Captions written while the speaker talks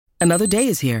Another day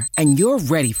is here, and you're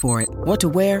ready for it. What to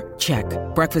wear? Check.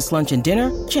 Breakfast, lunch, and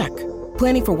dinner? Check.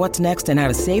 Planning for what's next and how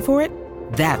to save for it?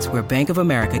 That's where Bank of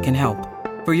America can help.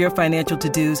 For your financial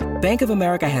to-dos, Bank of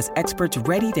America has experts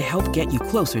ready to help get you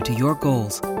closer to your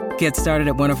goals. Get started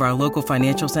at one of our local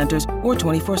financial centers or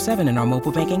 24/7 in our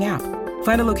mobile banking app.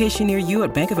 Find a location near you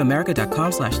at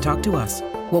bankofamerica.com/talktous.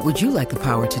 What would you like the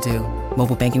power to do?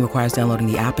 Mobile banking requires downloading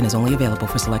the app and is only available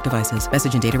for select devices.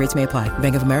 Message and data rates may apply.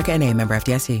 Bank of America NA, member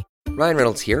FDIC. Ryan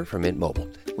Reynolds here from Mint Mobile.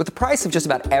 With the price of just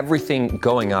about everything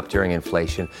going up during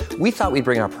inflation, we thought we'd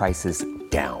bring our prices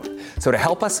down. So to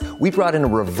help us, we brought in a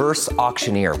reverse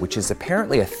auctioneer, which is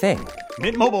apparently a thing.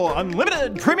 Mint Mobile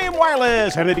Unlimited Premium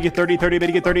Wireless. How to get 30, 30, how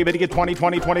to get 30, how to get 20,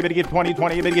 20, 20, how to get 20,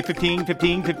 20, how to get 15,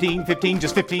 15, 15, 15,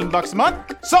 just $15 a month?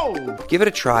 Sold! Give it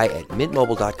a try at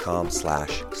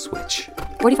mintmobile.com/switch.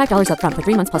 $45 up front for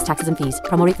 3 months plus taxes and fees.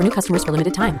 Promo rate for new customers for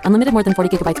limited time. Unlimited more than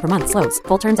 40 gigabytes per month. Slows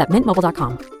full terms at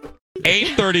mintmobile.com.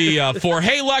 8:34.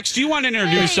 Hey, Lex, do you want to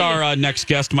introduce our next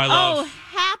guest, my love? Oh,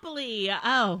 happily.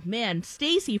 Oh, man.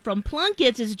 Stacy from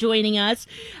Plunkett's is joining us.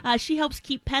 She helps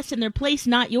keep pests in their place,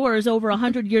 not yours, over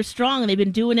 100 years strong. They've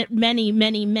been doing it many,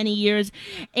 many, many years.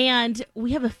 And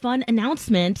we have a fun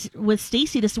announcement with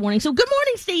Stacy this morning. So good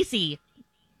morning, Stacy.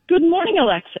 Good morning,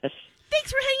 Alexis.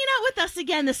 Thanks for hanging out with us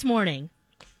again this morning.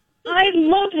 I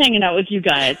love hanging out with you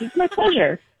guys. It's my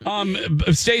pleasure.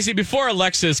 Stacy, before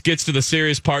Alexis gets to the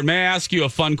serious part, may I ask you a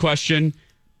fun question?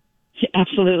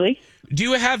 Absolutely. Do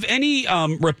you have any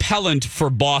repellent for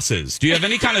bosses? Do you have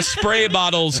any kind of spray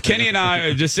bottles? Kenny and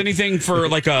I, just anything for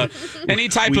any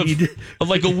type weed. of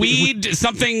like a weed,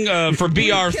 something for B.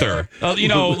 Arthur. Like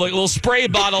a little spray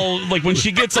bottle. Like when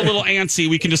she gets a little antsy,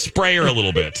 we can just spray her a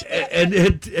little bit.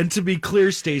 And to be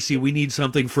clear, Stacy, we need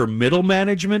something for middle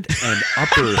management and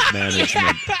upper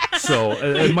management. So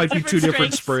it might be two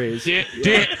different sprays.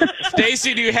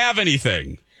 Stacy, do you have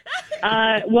anything?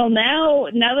 Well, now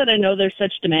that I know there's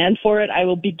such demand for it, I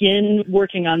will begin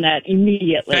working on that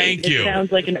immediately. Thank you. It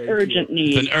sounds like an urgent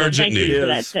need. An urgent need. Thank you for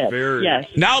that tip. Yes.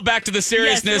 Now back to the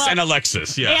seriousness Yes, well, and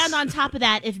Alexis. Yes. And on top of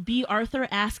that, if B. Arthur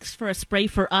asks for a spray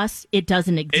for us, it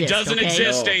doesn't exist. It doesn't okay?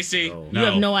 exist, Stacy. You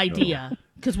have no idea.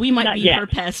 Because we might Not be yet. her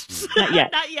pests. Not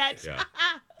yet. Not yet. Yeah.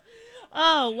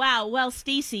 Oh, wow. Well,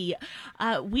 Stacy,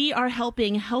 we are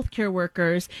helping healthcare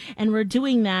workers, and we're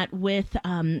doing that with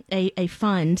a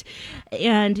fund.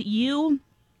 And you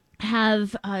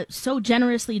have so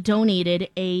generously donated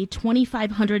a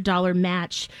 $2,500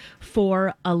 match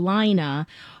for Alina.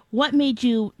 What made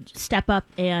you step up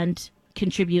and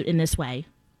contribute in this way?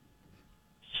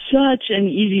 Such an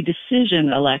easy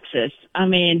decision, Alexis. I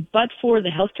mean, but for the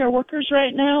healthcare workers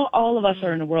right now, all of us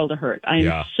are in a world of hurt.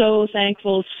 I'm so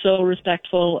thankful, so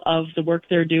respectful of the work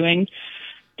they're doing.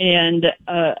 And,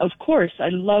 of course, I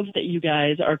love that you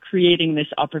guys are creating this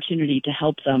opportunity to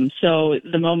help them. So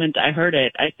the moment I heard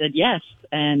it, I said yes.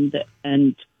 And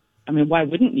I mean, why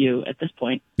wouldn't you at this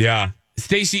point? Yeah.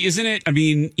 Stacy, isn't it? I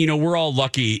mean, we're all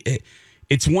lucky.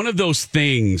 It's one of those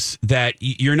things that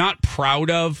you're not proud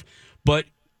of, but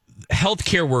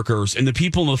healthcare workers and the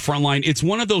people on the front line, it's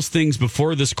one of those things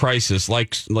before this crisis,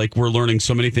 like we're learning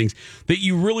so many things that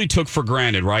you really took for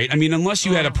granted, right? I mean, unless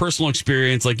you had a personal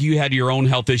experience, like you had your own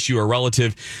health issue or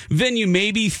relative, then you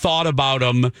maybe thought about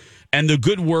them and the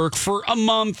good work for a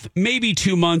month, maybe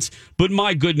 2 months. But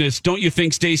my goodness, don't you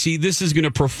think, Stacy, this is going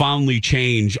to profoundly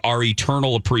change our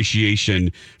eternal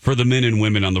appreciation for the men and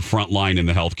women on the front line in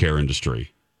the healthcare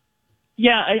industry?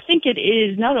 Yeah, I think it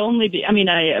is not only, I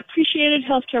appreciated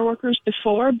healthcare workers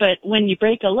before, but when you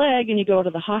break a leg and you go to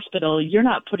the hospital, you're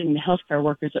not putting the healthcare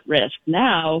workers at risk.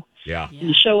 Now, when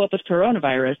you show up with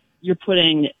coronavirus, you're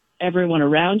putting everyone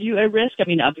around you at risk. I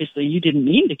mean, obviously you didn't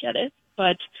mean to get it,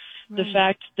 but the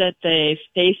fact that they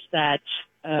face that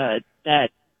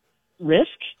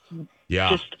risk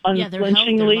just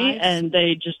unflinchingly and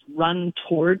they just run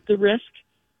toward the risk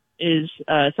is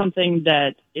something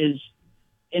that is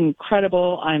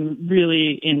incredible. I'm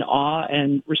really in awe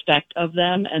and respect of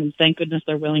them, and thank goodness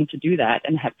they're willing to do that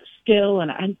and have the skill.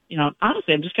 And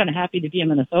honestly, I'm just kind of happy to be a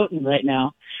Minnesotan right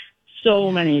now.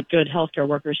 So many good healthcare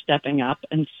workers stepping up,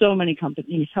 and so many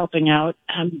companies helping out.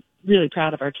 I'm really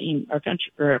proud of our team, our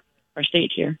country, or our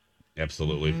state here.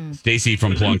 Absolutely. Stacy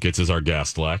from Plunkett's is our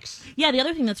guest, Lex. Yeah, the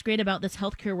other thing that's great about this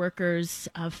healthcare workers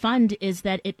fund is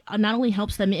that it not only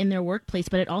helps them in their workplace,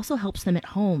 but it also helps them at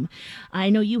home. I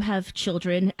know you have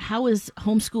children. How is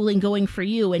homeschooling going for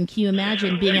you? And can you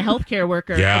imagine being a healthcare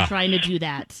worker and trying to do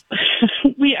that?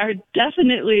 We are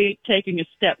definitely taking a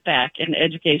step back in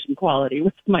education quality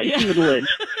with my tutelage.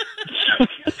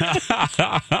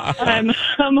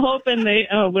 I'm hoping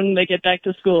when they get back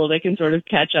to school, they can sort of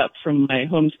catch up from my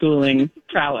homeschooling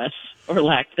prowess, or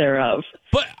lack thereof.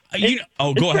 But go ahead.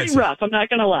 It's pretty rough. I'm not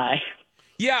going to lie.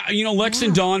 Yeah, Lex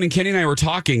and Dawn and Kenny and I were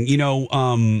talking.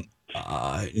 None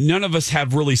of us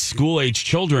have really school-age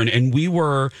children, and we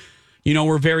were,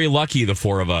 we're very lucky, the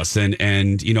four of us,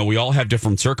 and we all have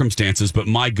different circumstances. But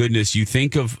my goodness, you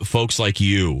think of folks like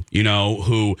you,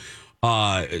 who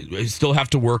still have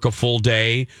to work a full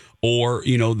day, or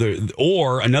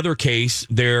or another case,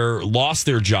 they're lost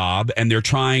their job and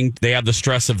they have the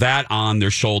stress of that on their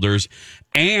shoulders.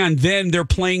 And then they're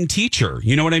playing teacher.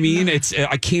 You know what I mean?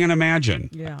 I can't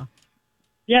imagine. Yeah.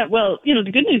 Yeah. Well,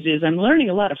 the good news is I'm learning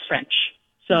a lot of French.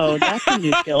 So that's a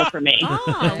new skill for me.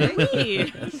 Oh,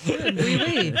 oui.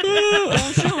 Oui.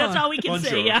 That's all we can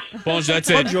say. Yeah. Bonjour. That's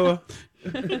it. Bonjour.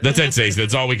 That's it, Stacey.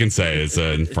 That's all we can say. It's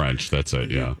in French. That's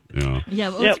it. Yeah.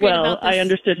 Well, I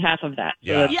understood half of that.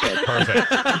 So yeah. Perfect.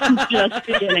 I'm just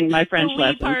beginning my French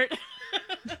lesson.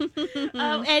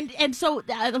 And so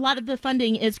a lot of the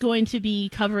funding is going to be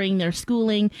covering their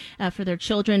schooling for their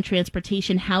children,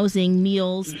 transportation, housing,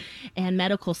 meals, and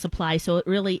medical supplies. So it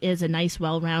really is a nice,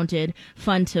 well-rounded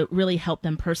fund to really help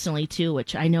them personally too,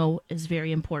 which I know is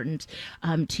very important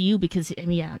to you because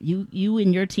you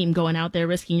and your team going out there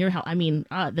risking your health.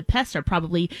 The pests are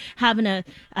probably having a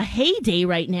heyday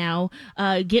right now,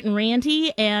 getting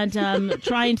randy and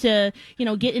trying to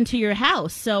get into your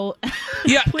house. So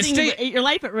putting your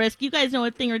life at risk. You guys know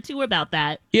a thing or two about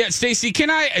that. Yeah, Stacey, can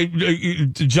I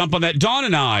jump on that? Dawn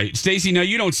and I, Stacey, now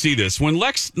you don't see this. When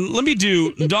Lex, let me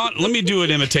do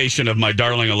an imitation of my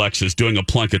darling Alexis doing a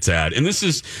Plunkett's ad. And this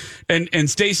is, and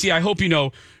Stacey, I hope you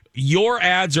know, your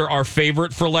ads are our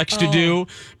favorite for Lex to do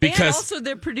because and also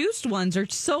their produced ones are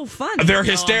so fun. They're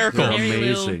hysterical. They're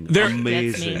amazing. They're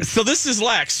amazing. So this is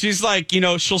Lex. She's like,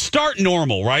 she'll start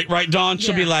normal, right? Right, Dawn?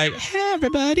 She'll be like, "Hey,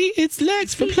 everybody, it's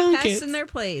Lex for Plunkett. Pests in their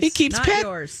place. It keeps not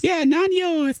yours. Yeah, not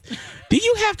yours. Do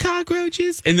you have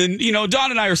cockroaches?" And then,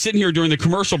 Dawn and I are sitting here during the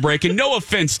commercial break, and no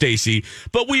offense, Stacey,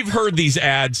 but we've heard these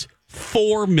ads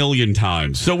 4 million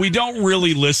times. So we don't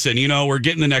really listen. We're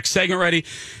getting the next segment ready.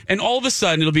 And all of a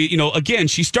sudden it'll be, again,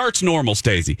 she starts normal,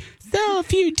 Stacey. So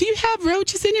do you have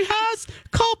roaches in your house?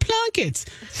 Call Plunkett's.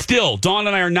 Still, Dawn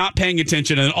and I are not paying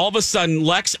attention. And all of a sudden,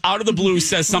 Lex, out of the blue,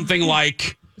 says something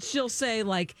like... She'll say,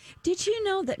 did you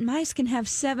know that mice can have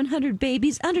 700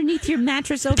 babies underneath your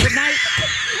mattress overnight?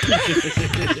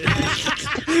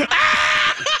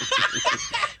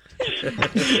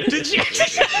 Did you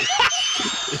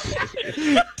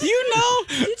know?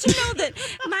 Did you know that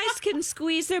mice can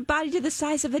squeeze their body to the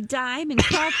size of a dime and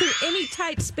crawl through any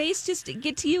tight space just to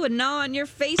get to you and gnaw on your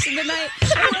face in the night?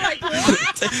 And we're like,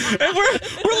 what? And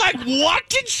we're like, what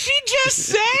did she just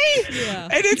say? Yeah.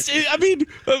 And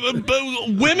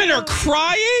women are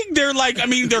crying. They're like,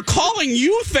 they're calling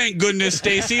you, thank goodness,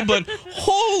 Stacey, but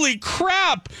holy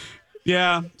crap.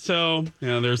 Yeah, so,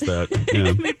 there's that. Yeah.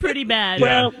 It'd be pretty bad.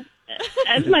 Well,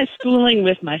 as my schooling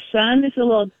with my son is a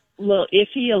little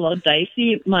iffy, a little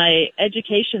dicey, my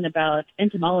education about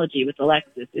entomology with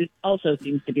Alexis also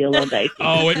seems to be a little dicey.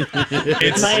 Oh,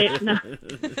 it's...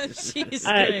 so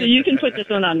you can put this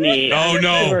one on me. Oh,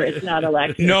 no. Sure it's not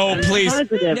Alexis. No, please. No,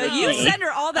 you send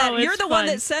her all that. You're the one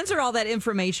fun. that sends her all that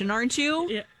information, aren't you?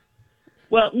 Yeah.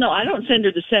 Well, no, I don't send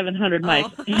her the 700 mice. I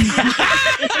just made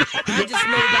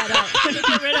that up.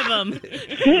 Get rid of them.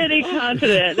 Pretty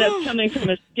confident that's coming from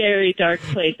a scary, dark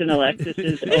place in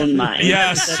Alexis's own mind.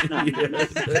 Yes.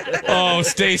 Oh,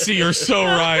 Stacey, you're so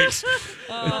right.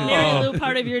 Mary Lou,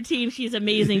 part of your team, she's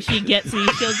amazing. She gets me.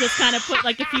 She'll just kind of put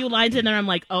a few lines in there. I'm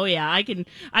like, oh yeah, I can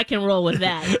roll with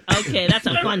that. Okay, that's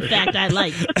a fun fact I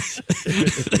like.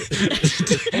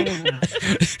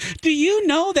 Do you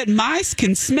know that mice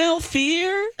can smell fear?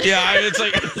 Yeah, it's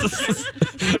like...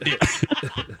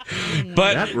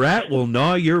 But that rat will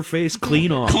gnaw your face clean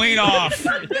off. Clean off.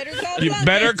 You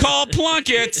better call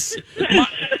Plunkett's.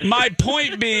 My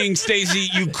point being, Stacey,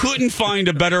 you couldn't find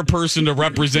a better person to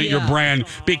represent your brand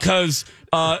because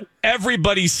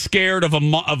everybody's scared of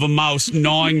a mouse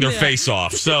gnawing their face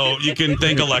off. So you can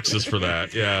thank Alexis for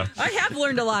that. Yeah. I have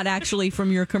learned a lot, actually,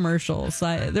 from your commercials.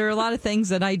 There are a lot of things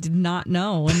that I did not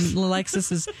know, and Alexis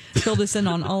has filled us in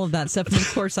on all of that stuff. And,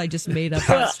 of course, I just made up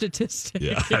that statistic.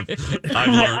 Yeah,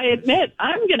 I admit,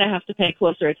 I'm going to have to pay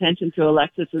closer attention to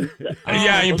Alexis's...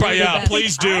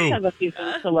 please do. I have a few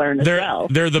things to learn as well.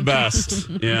 They're the best.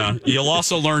 Yeah. You'll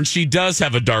also learn she does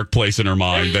have a dark place in her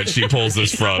mind that she pulls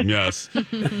this from, yes.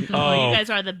 Oh, you guys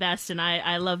are the best, and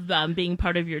I love being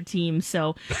part of your team.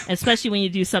 So, especially when you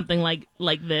do something like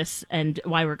this, and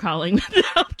why we're calling the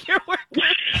healthcare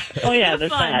workers. Oh, yeah,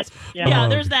 there's that. Yeah,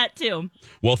 there's that too.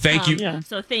 Well, thank you. Yeah.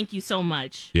 So thank you so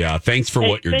much. Yeah, thanks for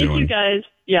what you're doing. Thank you guys.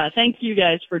 Yeah, thank you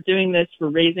guys for doing this, for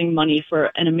raising money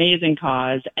for an amazing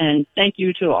cause. And thank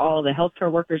you to all the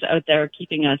healthcare workers out there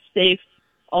keeping us safe,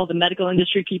 all the medical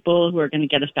industry people who are going to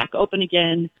get us back open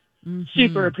again. Mm-hmm.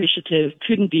 Super appreciative.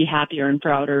 Couldn't be happier and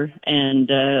prouder. And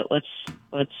let's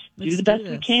do the best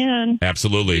we can.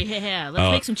 Absolutely. Yeah,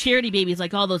 let's make some charity babies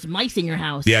like all those mice in your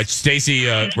house. Yeah, Stacey,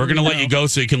 we're going to let you go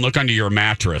so you can look under your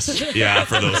mattress. Yeah,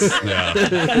 for those. Yeah. The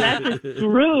mattress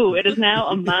grew. It is now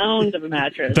a mound of a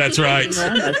mattress. That's right.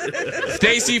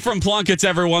 Stacey from Plunkett's,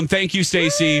 everyone. Thank you,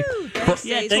 Stacey.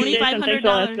 Yeah,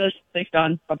 $2,500. Thanks,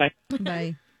 Don. Bye-bye.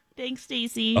 Bye. Thanks,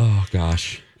 Stacey. Oh,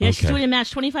 gosh. Yeah, she's doing a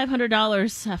match,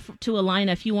 $2,500 to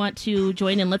Alina if you want to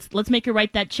join in. Let's make her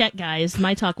write that check, guys.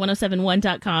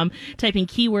 MyTalk1071.com. Type in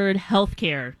keyword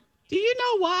healthcare. Do you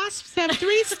know wasps have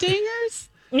 3 stingers?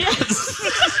 Yes.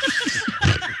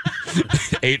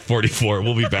 8:44.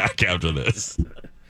 We'll be back after this.